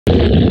When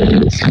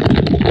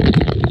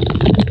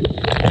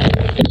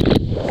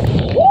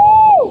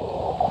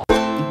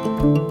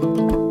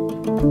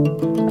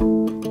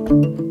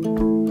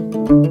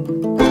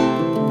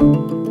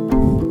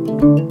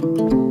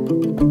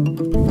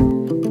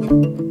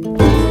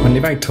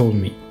Levi told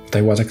me that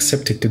I was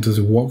accepted to do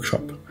the workshop,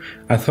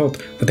 I thought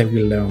that I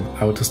will learn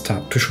how to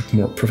start to shoot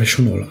more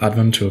professional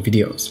adventure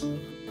videos.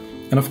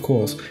 And of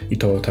course, he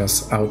taught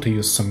us how to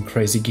use some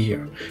crazy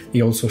gear.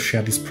 He also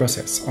shared his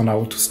process on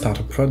how to start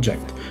a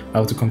project,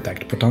 how to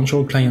contact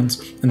potential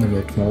clients, and a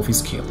lot more of his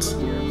skills.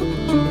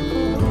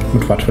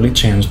 But what really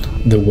changed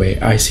the way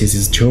I see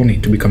this journey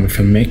to become a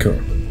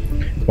filmmaker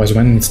was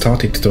when we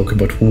started to talk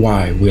about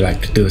why we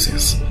like to do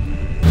this.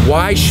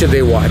 Why should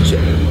they watch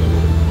it?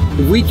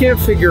 We can't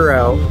figure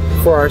out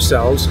for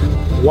ourselves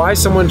why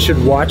someone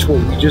should watch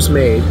what we just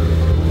made.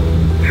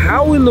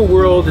 How in the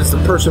world is the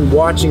person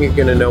watching it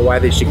going to know why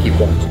they should keep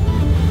watching?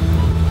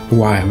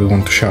 Why we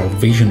want to share a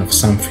vision of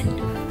something,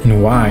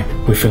 and why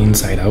we feel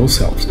inside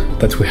ourselves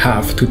that we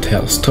have to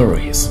tell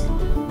stories.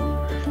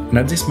 And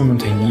at this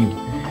moment I knew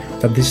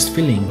that this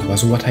feeling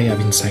was what I have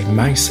inside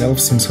myself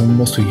since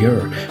almost a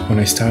year, when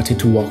I started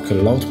to work a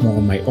lot more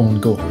on my own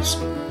goals,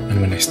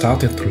 and when I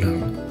started to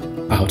learn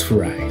how to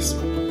rise.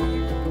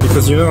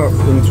 Because you know,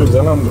 in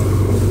Switzerland,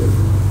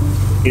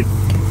 it's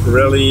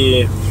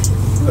really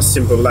a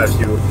simple life.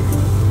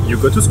 You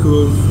go to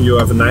school, you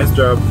have a nice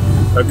job,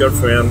 a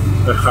girlfriend,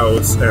 a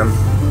house, and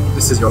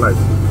this is your life.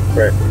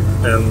 Right.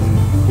 And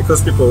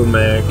because people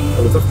make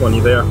a lot of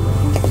money there,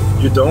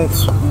 you don't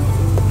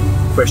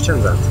question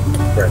that.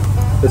 Right.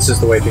 It's just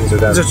the way things are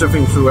done. It's just a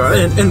thing to,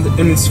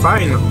 and it's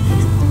fine,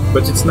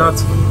 but it's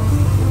not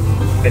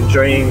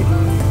enjoying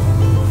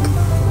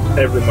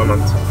every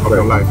moment of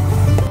your life.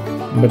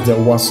 But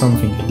there was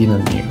something I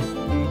didn't know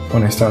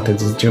when I started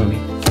this journey.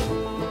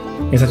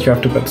 Is that you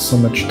have to put so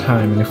much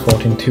time and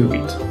effort into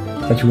it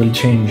that you will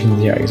change in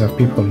the eyes of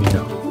people you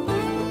know.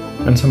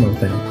 And some of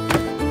them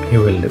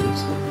you will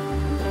lose.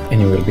 And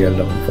you will be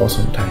alone for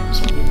some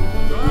times.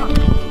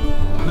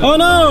 Oh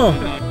no!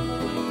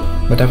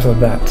 But after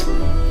that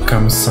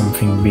comes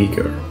something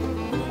bigger.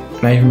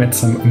 And I've met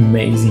some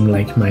amazing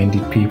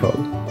like-minded people.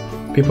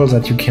 People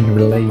that you can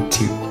relate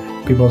to.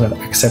 People that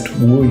accept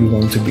who you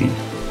want to be.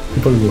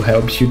 People who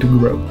help you to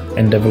grow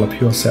and develop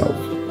yourself.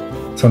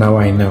 So now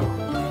I know,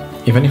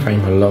 even if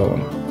I'm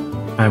alone,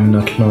 I'm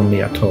not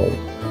lonely at all,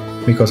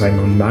 because I'm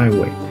on my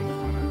way,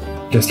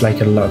 just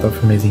like a lot of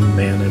amazing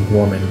men and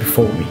women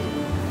before me.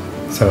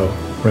 So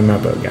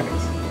remember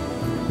guys,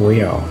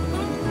 we are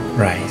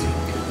rising.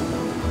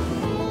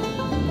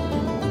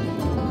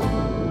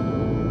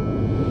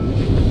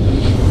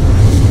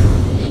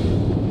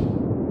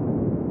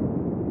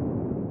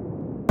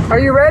 Are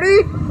you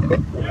ready?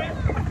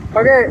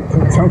 Okay.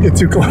 Don't get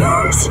too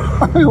close.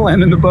 I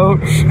land in the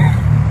boat.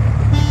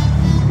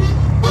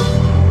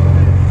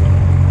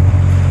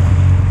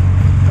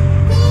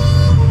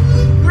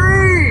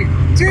 3,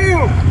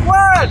 2, 1.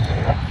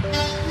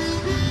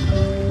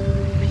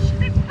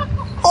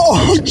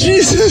 Oh,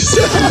 Jesus.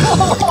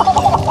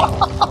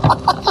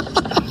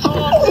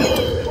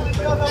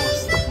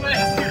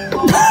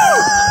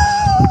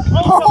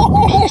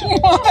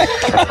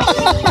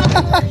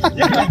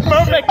 Yeah,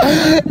 perfect. We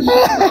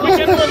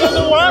can do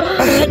another one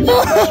and you go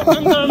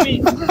under me.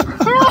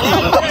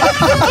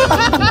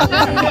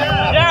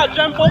 Yeah,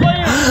 jump over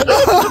you.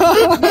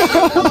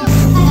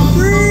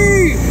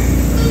 3,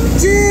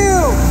 2,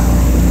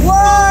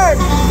 1,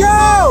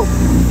 go!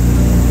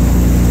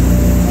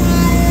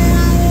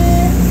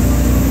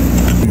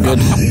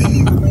 Good.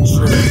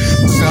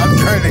 So I'm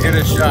trying to get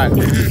a shot.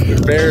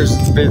 The bear's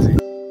busy.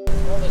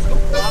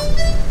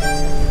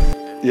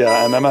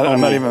 Yeah, and I'm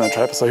not even on a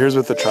tripod, so here's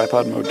with the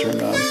tripod mode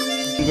turned on.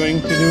 I'm going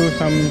to do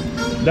some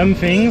dumb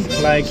things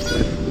like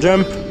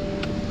jump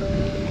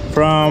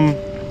from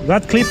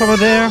that cliff over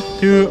there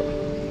to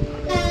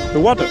the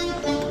water.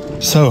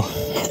 So,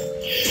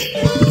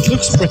 it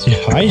looks pretty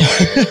high.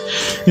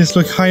 It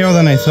looks higher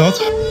than I thought.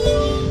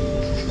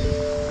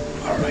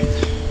 Alright.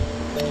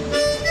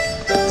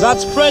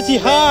 That's pretty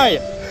high.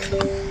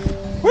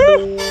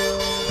 Woo!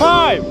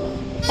 5,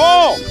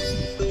 4,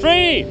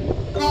 3,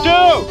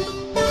 2.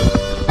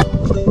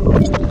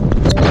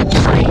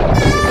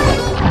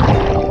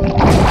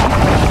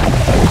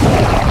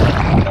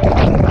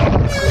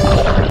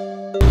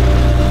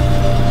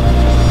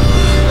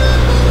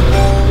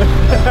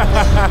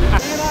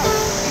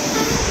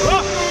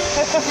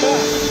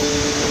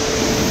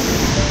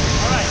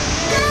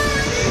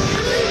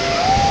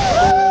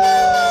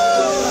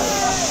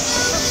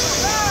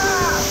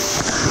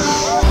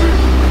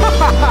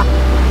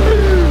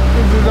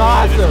 This is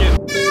awesome.